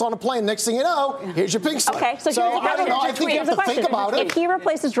happens. Gets on a plane. Next thing you know, here's your pink slip. Okay, so I don't know. I think you have to think about it. If he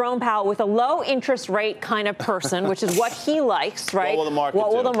replaces Jerome Powell with a low interest rate kind of person, which is what he likes, right? What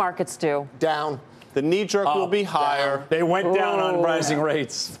will the markets do? Down. The knee jerk will be higher. Down. They went down on rising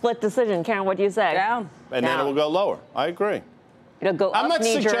rates. Split decision. Karen, what do you say? Down. And then it will go lower. I agree. It'll go I'm up, not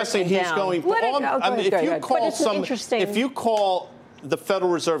suggesting he's down. going. If you call the Federal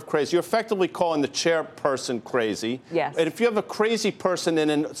Reserve crazy, you're effectively calling the chairperson crazy. Yes. And if you have a crazy person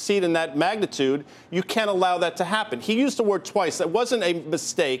in a seat in that magnitude, you can't allow that to happen. He used the word twice. That wasn't a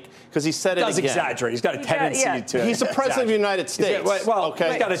mistake because he said it again. He does exaggerate. He's got a tendency to. He's the president of the United States. He's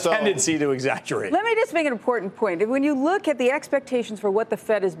got a tendency to exaggerate. Let me just make an important point. When you look at the expectations for what the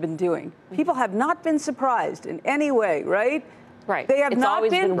Fed has been doing, people have not been surprised in any way, right? Right. They have not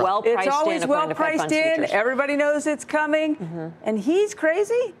been well priced in. It's always well priced in. Everybody knows it's coming. Mm-hmm. And he's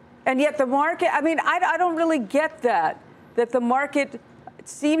crazy. And yet the market, I mean, I don't really get that the market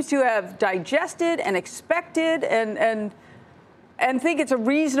seems to have digested and expected and think it's a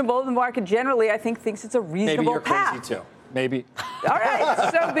reasonable, the market generally, I think, thinks it's a reasonable path. Maybe you're crazy, too. Maybe. All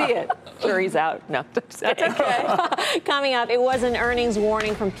right, so be it. Sure, he's out. No, that's okay. Coming up, it was an earnings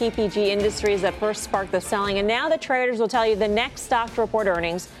warning from PPG Industries that first sparked the selling, and now the traders will tell you the next stock to report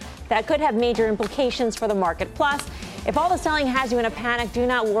earnings that could have major implications for the market. Plus, if all the selling has you in a panic, do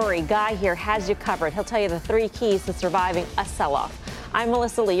not worry. Guy here has you covered. He'll tell you the 3 keys to surviving a sell-off. I'm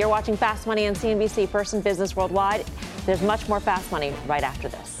Melissa Lee. You're watching Fast Money on CNBC, First in Business Worldwide. There's much more Fast Money right after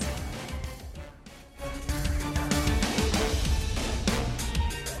this.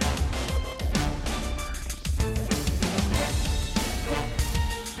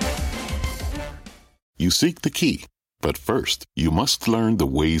 You seek the key, but first, you must learn the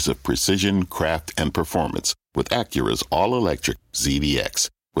ways of precision, craft, and performance with Acura's all-electric ZDX.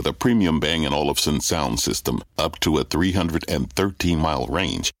 With a premium Bang & Olufsen sound system up to a 313-mile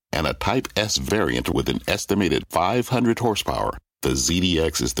range and a Type S variant with an estimated 500 horsepower, the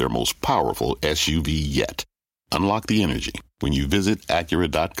ZDX is their most powerful SUV yet. Unlock the energy when you visit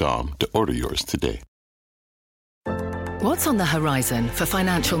Acura.com to order yours today. What's on the horizon for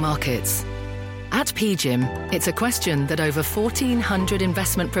financial markets? At PGIM, it's a question that over 1,400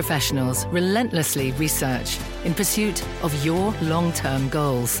 investment professionals relentlessly research in pursuit of your long-term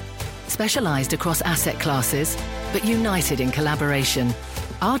goals. Specialized across asset classes, but united in collaboration,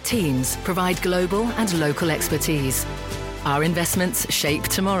 our teams provide global and local expertise. Our investments shape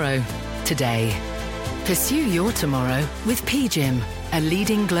tomorrow, today. Pursue your tomorrow with PGIM, a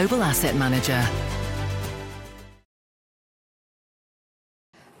leading global asset manager.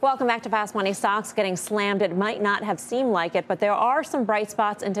 Welcome back to Fast Money. Stocks getting slammed. It might not have seemed like it, but there are some bright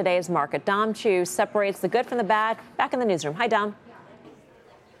spots in today's market. Dom Chu separates the good from the bad. Back in the newsroom. Hi, Dom.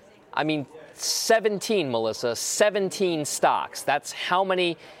 I mean, 17, Melissa, 17 stocks. That's how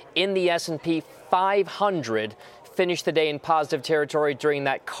many in the S&P 500 finished the day in positive territory during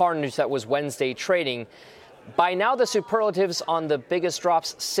that carnage that was Wednesday trading. By now, the superlatives on the biggest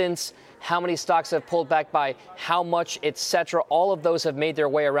drops since, how many stocks have pulled back by how much, etc. All of those have made their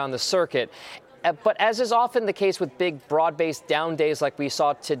way around the circuit. But as is often the case with big, broad-based down days like we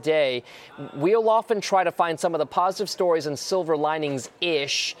saw today, we'll often try to find some of the positive stories and silver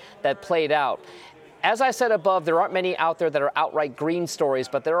linings-ish that played out. As I said above, there aren't many out there that are outright green stories,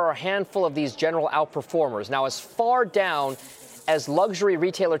 but there are a handful of these general outperformers. Now, as far down as luxury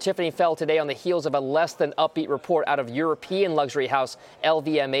retailer Tiffany fell today on the heels of a less than upbeat report out of European luxury house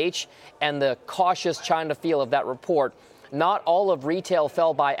LVMH and the cautious China feel of that report, not all of retail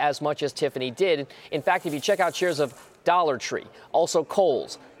fell by as much as Tiffany did. In fact, if you check out shares of Dollar Tree, also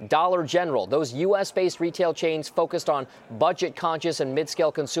Kohl's, Dollar General, those U.S.-based retail chains focused on budget-conscious and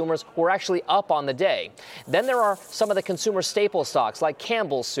mid-scale consumers were actually up on the day. Then there are some of the consumer staple stocks like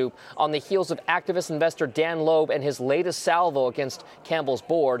Campbell's Soup on the heels of activist investor Dan Loeb and his latest salvo against Campbell's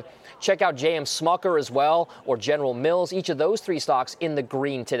board. Check out J.M. Smucker as well, or General Mills. Each of those three stocks in the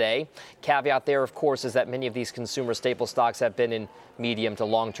green today. Caveat there, of course, is that many of these consumer staple stocks have been in medium to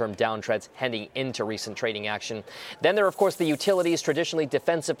long-term downtrends heading into recent trading action. Then there are, of course, the utilities, traditionally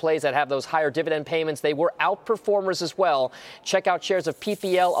defensive plays that have those higher dividend payments. They were outperformers as well. Check out shares of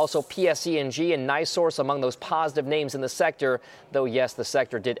PPL, also PSE&G and NiSource among those positive names in the sector, though, yes, the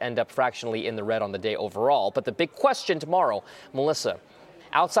sector did end up fractionally in the red on the day overall. But the big question tomorrow, Melissa,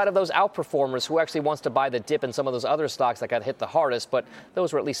 outside of those outperformers, who actually wants to buy the dip in some of those other stocks that got hit the hardest? But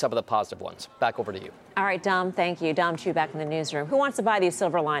those were at least some of the positive ones. Back over to you. All right, Dom, thank you. Dom Chu back in the newsroom. Who wants to buy these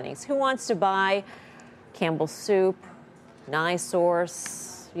silver linings? Who wants to buy Campbell's Soup,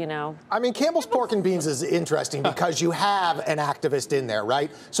 NiSource? You know, I mean, Campbell's Pork and Beans is interesting because you have an activist in there,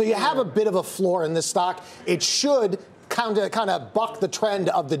 right? So you have a bit of a floor in this stock. It should kind of buck the trend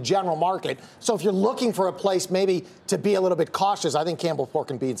of the general market. So if you're looking for a place maybe to be a little bit cautious, I think Campbell's Pork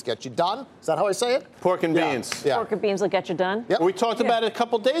and Beans get you done. Is that how I say it? Pork and beans. Yeah. Pork and beans will get you done. Yep. We talked about it a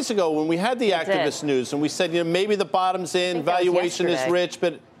couple days ago when we had the activist news, and we said, maybe the bottom's in, valuation is rich,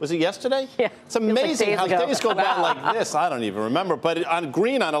 but was it yesterday? Yeah. It's amazing how days go by like this. I don't even remember. But on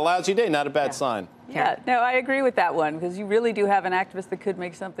green on a lousy day, not a bad sign. Yeah, no, I agree with that one because you really do have an activist that could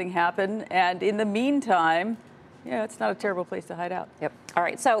make something happen. And in the meantime, it's not a terrible place to hide out. Yep. All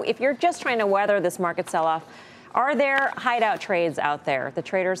right. So if you're just trying to weather this market sell-off, are there hideout trades out there? The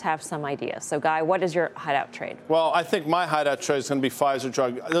traders have some ideas. So, Guy, what is your hideout trade? Well, I think my hideout trade is going to be Pfizer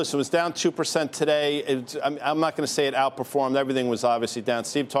drug. Listen, it was down 2% today. I'm not going to say it outperformed. Everything was obviously down.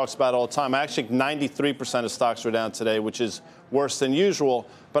 Steve talks about it all the time. Actually, 93% of stocks were down today, which is worse than usual.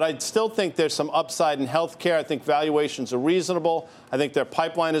 But I still think there's some upside in healthcare. I think valuations are reasonable. I think their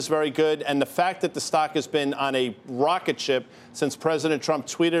pipeline is very good. And the fact that the stock has been on a rocket ship since President Trump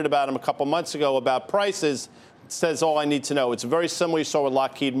tweeted about him a couple months ago about prices says all I need to know. It's very similar you saw with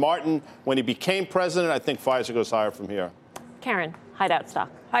Lockheed Martin. When he became president, I think Pfizer goes higher from here. Karen, hideout stock.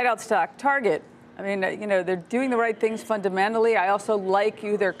 Hideout stock, Target. I mean, they're doing the right things fundamentally. I also like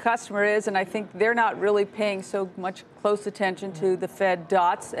who their customer is, and I think they're not really paying so much close attention to the Fed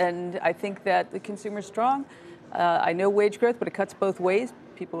dots, and I think that the consumer's strong. I know wage growth, but it cuts both ways.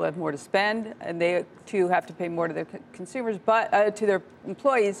 People have more to spend, and they, too, have to pay more to their consumers, but to their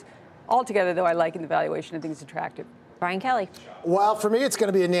employees. Altogether, though, I like in the valuation. I think it's attractive. Brian Kelly. Well, for me, it's going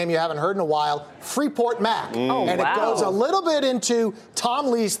to be a name you haven't heard in a while, Freeport Mac. And it goes a little bit into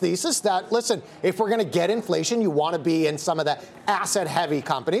Tom Lee's thesis that, listen, if we're going to get inflation, you want to be in some of the asset-heavy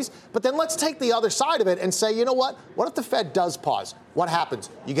companies. But then let's take the other side of it and say, you know what? What if the Fed does pause? What happens?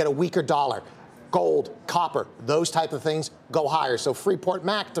 You get a weaker dollar. Gold, copper, those type of things go higher. So Freeport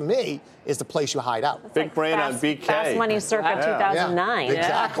Mac, to me, is the place you hide out. That's Big like brain fast, on BK. Fast money circa 2009. Yeah,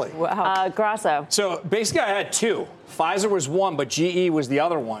 exactly. Wow. Grasso. So basically, I had two. Pfizer was one, but GE was the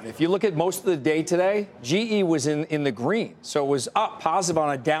other one. If you look at most of the day today, GE was in the green. So it was up positive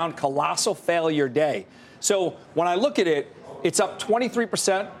on a down colossal failure day. So when I look at it, it's up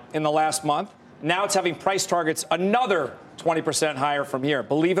 23% in the last month. Now it's having price targets another 20% higher from here.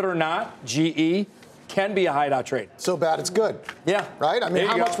 Believe it or not, GE can be a hideout trade. So bad it's good. Yeah. Right? I mean,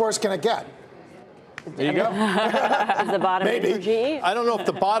 how much worse can it get? There you go. Is the bottom in for GE? I don't know if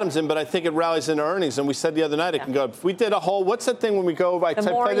the bottom's in, but I think it rallies into earnings. And we said the other night it can go. If we did a whole, what's that thing when we go over? I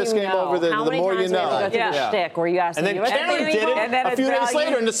play this game over the more you know. How many times do we have to go through the shtick where you ask and me, then Karen did it a few days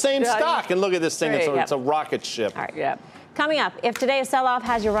later in the same stock. And look at this thing. It's a rocket ship. All right. Coming up, if today's sell-off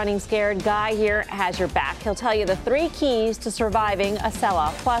has you running scared, Guy here has your back. He'll tell you the 3 keys to surviving a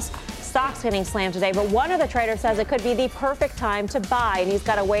sell-off. Plus, stocks getting slammed today, but one of the traders says it could be the perfect time to buy, and he's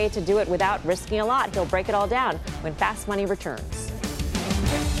got a way to do it without risking a lot. He'll break it all down when Fast Money returns.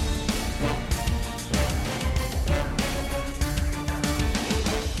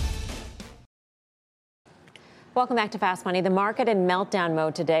 Welcome back to Fast Money. The market in meltdown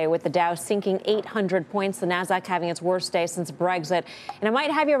mode today with the Dow sinking 800 points, the Nasdaq having its worst day since Brexit. And it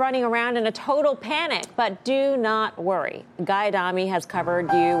might have you running around in a total panic, but do not worry. Guy Adami has covered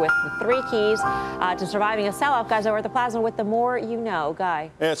you with the 3 keys to surviving a sell-off. Guys, over at the Plaza with the more you know.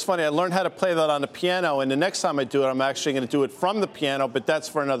 Guy. Yeah, it's funny. I learned how to play that on the piano, and the next time I do it, I'm actually going to do it from the piano, but that's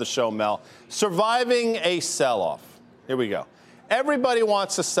for another show, Mel. Surviving a sell-off. Here we go. Everybody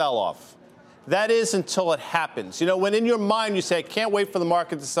wants a sell-off. That is until it happens. You know, when in your mind you say, I can't wait for the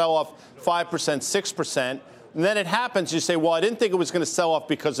market to sell off 5%, 6%, and then it happens, you say, well, I didn't think it was going to sell off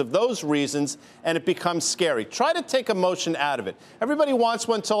because of those reasons, and it becomes scary. Try to take emotion out of it. Everybody wants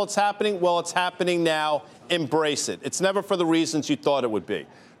one until it's happening. Well, it's happening now. Embrace it. It's never for the reasons you thought it would be.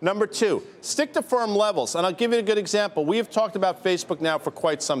 Number 2, stick to firm levels. And I'll give you a good example. We have talked about Facebook now for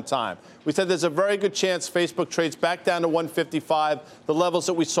quite some time. We said there's a very good chance Facebook trades back down to 155, the levels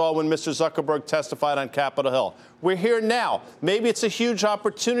that we saw when Mr. Zuckerberg testified on Capitol Hill. We're here now. Maybe it's a huge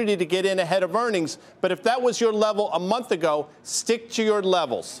opportunity to get in ahead of earnings, but if that was your level a month ago, stick to your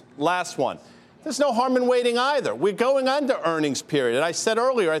levels. Last one. There's no harm in waiting either. We're going under earnings period. And I said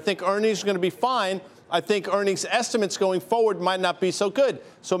earlier, I think earnings are going to be fine. I think earnings estimates going forward might not be so good.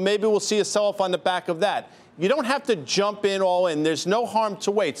 So maybe we'll see a sell-off on the back of that. You don't have to jump in all in. There's no harm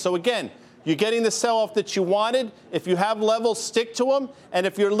to wait. So again, you're getting the sell-off that you wanted. If you have levels, stick to them. And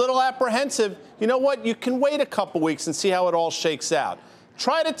if you're a little apprehensive, you know what? You can wait a couple weeks and see how it all shakes out.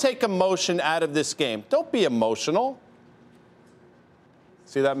 Try to take emotion out of this game. Don't be emotional.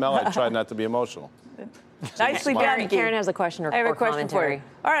 See that, Mel? I tried not to be emotional. Nicely done. Karen has a question or I have a question for you.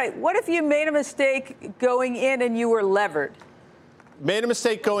 All right. What if you made a mistake going in and you were levered? Made a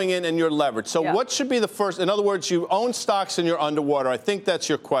mistake going in and you're levered. So what should be the first? In other words, you own stocks and you're underwater. I think that's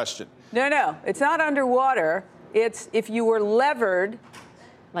your question. No. It's not underwater. It's if you were levered.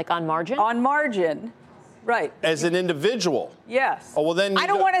 Like on margin? On margin. Right. As an individual? Yes. Oh, well, then I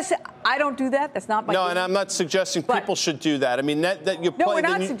don't want to say, I don't do that. That's not my No, and I'm not suggesting people should do that. I mean, that you're playing. No, we're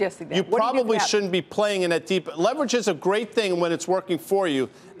not suggesting that. You probably shouldn't be playing in that deep. Leverage is a great thing when it's working for you.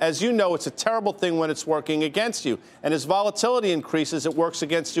 As you know, it's a terrible thing when it's working against you. And as volatility increases, it works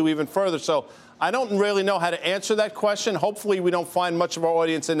against you even further. So I don't really know how to answer that question. Hopefully, we don't find much of our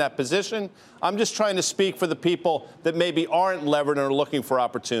audience in that position. I'm just trying to speak for the people that maybe aren't levered and are looking for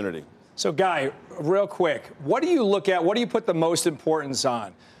opportunity. So, Guy, real quick, what do you look at? What do you put the most importance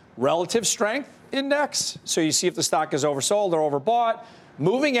on? Relative strength index, so you see if the stock is oversold or overbought,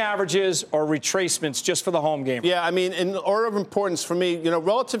 moving averages or retracements just for the home game? Yeah, I mean, in order of importance for me,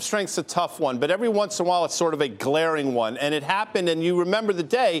 relative strength's a tough one, but every once in a while it's sort of a glaring one. And it happened, and you remember the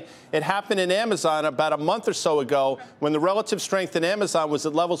day, it happened in Amazon about a month or so ago when the relative strength in Amazon was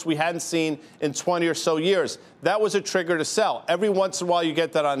at levels we hadn't seen in 20 or so years. That was a trigger to sell. Every once in a while you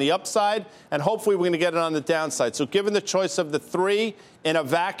get that on the upside, and hopefully we're going to get it on the downside. So given the choice of the 3 in a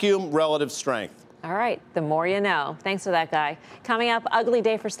vacuum, relative strength. All right, the more you know. Thanks for that, Guy. Coming up, ugly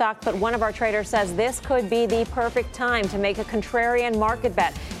day for stocks, but one of our traders says this could be the perfect time to make a contrarian market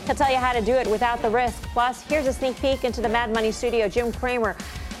bet. He'll tell you how to do it without the risk. Plus, here's a sneak peek into the Mad Money studio. Jim Cramer.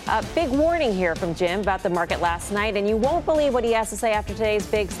 Big warning here from Jim about the market last night, and you won't believe what he has to say after today's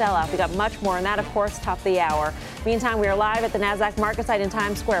big sell-off. We got much more, and that, of course, top of the hour. Meantime, we are live at the Nasdaq market site in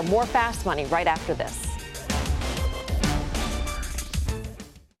Times Square. More Fast Money right after this.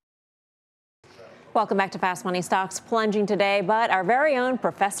 Welcome back to Fast Money. Stocks plunging today, but our very own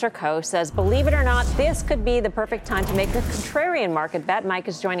Professor Coe says, believe it or not, this could be the perfect time to make a contrarian market bet. Mike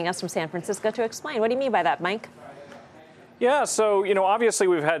is joining us from San Francisco to explain. What do you mean by that, Mike? Yeah, so, obviously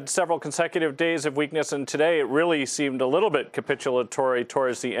we've had several consecutive days of weakness, and today it really seemed a little bit capitulatory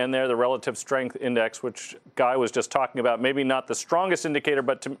towards the end there. The relative strength index, which Guy was just talking about, maybe not the strongest indicator,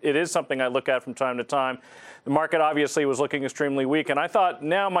 but it is something I look at from time to time. The market obviously was looking extremely weak, and I thought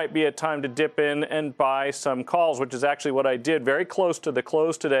now might be a time to dip in and buy some calls, which is actually what I did very close to the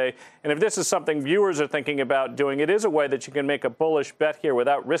close today. And if this is something viewers are thinking about doing, it is a way that you can make a bullish bet here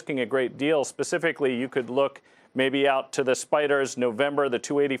without risking a great deal. Specifically, you could look maybe out to the spiders November, the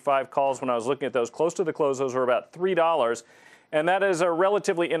 285 calls. When I was looking at those close to the close, those were about $3. And that is a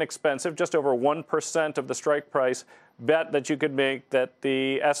relatively inexpensive, just over 1% of the strike price bet that you could make that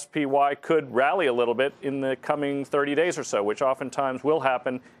the SPY could rally a little bit in the coming 30 days or so, which oftentimes will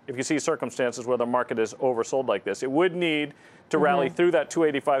happen if you see circumstances where the market is oversold like this. It would need to rally through that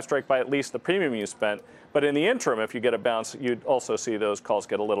 285 strike by at least the premium you spent. But in the interim, if you get a bounce, you'd also see those calls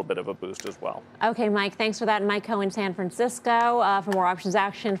get a little bit of a boost as well. Okay, Mike, thanks for that. Mike Coe in San Francisco. For more options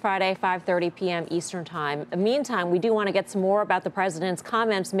action, Friday, 5:30 p.m. Eastern Time. In the meantime, we do want to get some more about the president's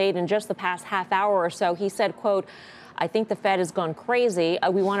comments made in just the past half hour or so. He said, quote, I think the Fed has gone crazy.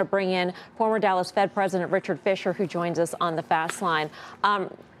 We want to bring in former Dallas Fed President Richard Fisher, who joins us on the Fast Line.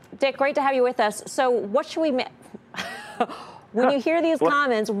 Dick, great to have you with us. So what should we when you hear these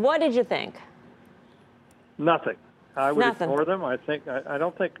comments, what did you think? Nothing. I would ignore them. I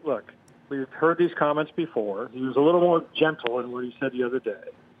don't think, look, we've heard these comments before. He was a little more gentle in what he said the other day.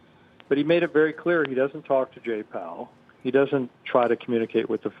 But he made it very clear he doesn't talk to Jay Powell. He doesn't try to communicate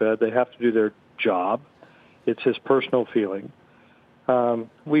with the Fed. They have to do their job. It's his personal feeling.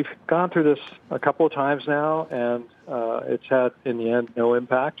 We've gone through this a couple of times now, and it's had, in the end, no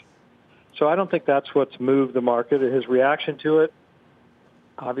impact. So I don't think that's what's moved the market. His reaction to it,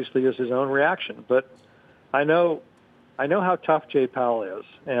 obviously, is his own reaction. But I know how tough Jay Powell is,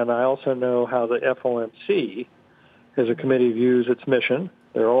 and I also know how the FOMC, as a committee, views its mission.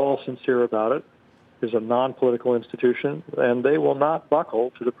 They're all sincere about it. It's a non-political institution, and they will not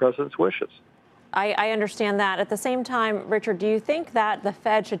buckle to the president's wishes. I understand that. At the same time, Richard, do you think that the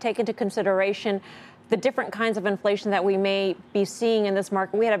Fed should take into consideration the different kinds of inflation that we may be seeing in this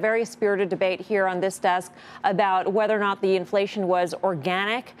market? We had a very spirited debate here on this desk about whether or not the inflation was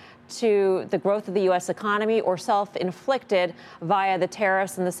organic to the growth of the U.S. economy or self-inflicted via the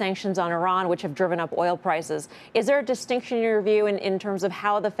tariffs and the sanctions on Iran, which have driven up oil prices. Is there a distinction in your view in terms of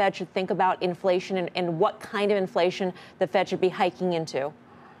how the Fed should think about inflation and what kind of inflation the Fed should be hiking into?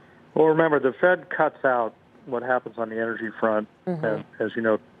 Well, remember, the Fed cuts out what happens on the energy front, and, as you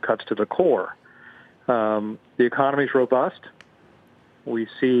know, cuts to the core. The economy is robust. We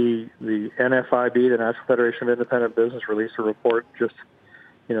see the NFIB, the National Federation of Independent Business, release a report just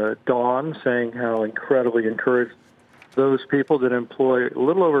at dawn saying how incredibly encouraged those people that employ a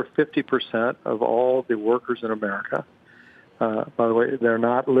little over 50% of all the workers in America. By the way, they're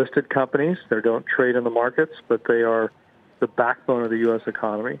not listed companies. They don't trade in the markets, but they are the backbone of the U.S.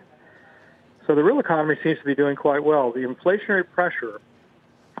 economy. So the real economy seems to be doing quite well. The inflationary pressure,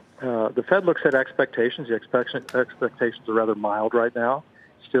 the Fed looks at expectations. The expectations are rather mild right now,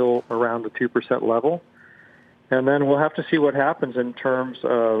 still around the 2% level. And then we'll have to see what happens in terms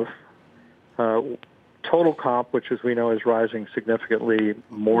of total comp, which, as we know, is rising significantly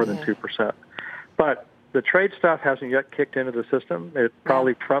more than 2%. But the trade stuff hasn't yet kicked into the system. It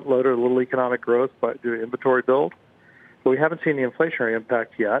probably front-loaded a little economic growth by doing inventory build. But we haven't seen the inflationary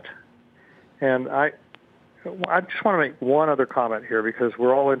impact yet. And I just want to make one other comment here because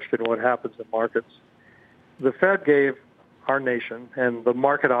we're all interested in what happens in markets. The Fed gave our nation and the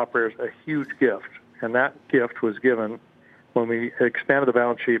market operators a huge gift. And that gift was given when we expanded the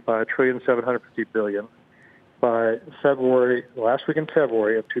balance sheet by $1.75 trillion by last week in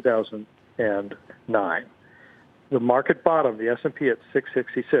February of 2009. The market bottomed, the S&P at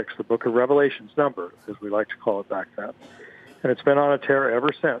 666, the Book of Revelations number, as we like to call it back then. And it's been on a tear ever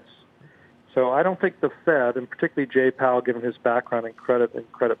since. So I don't think the Fed, and particularly Jay Powell, given his background in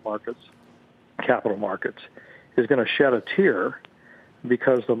credit markets, capital markets, is going to shed a tear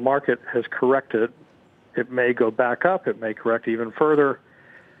because the market has corrected. It may go back up. It may correct even further.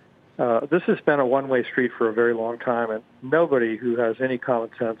 This has been a one-way street for a very long time, and nobody who has any common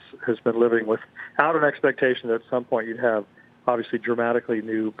sense has been living without an expectation that at some point you'd have, obviously, dramatically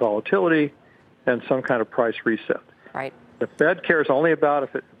new volatility and some kind of price reset. Right. The Fed cares only about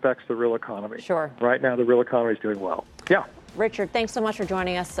if it affects the real economy. Sure. Right now, the real economy is doing well. Yeah. Richard, thanks so much for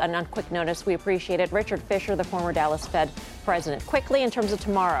joining us on quick notice. We appreciate it. Richard Fisher, the former Dallas Fed president. Quickly, in terms of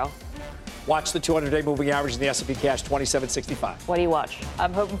tomorrow. Watch the 200-day moving average in the S&P cash, 2765. What do you watch?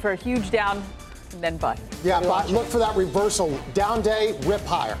 I'm hoping for a huge down, then buy. Yeah, but look for that reversal. Down day, rip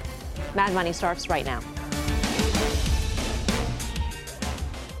higher. Mad Money starts right now.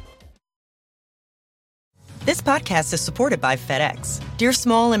 This podcast is supported by FedEx. Dear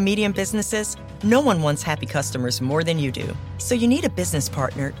small and medium businesses, no one wants happy customers more than you do. So you need a business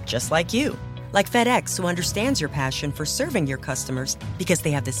partner just like you. Like FedEx, who understands your passion for serving your customers because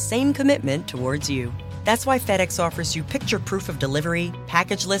they have the same commitment towards you. That's why FedEx offers you picture proof of delivery,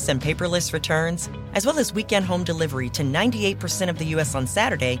 packageless and paperless returns, as well as weekend home delivery to 98% of the U.S. on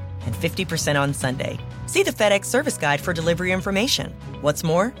Saturday and 50% on Sunday. See the FedEx service guide for delivery information. What's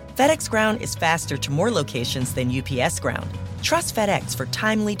more, FedEx Ground is faster to more locations than UPS Ground. Trust FedEx for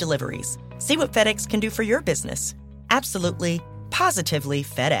timely deliveries. See what FedEx can do for your business. Absolutely, positively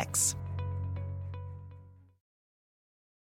FedEx.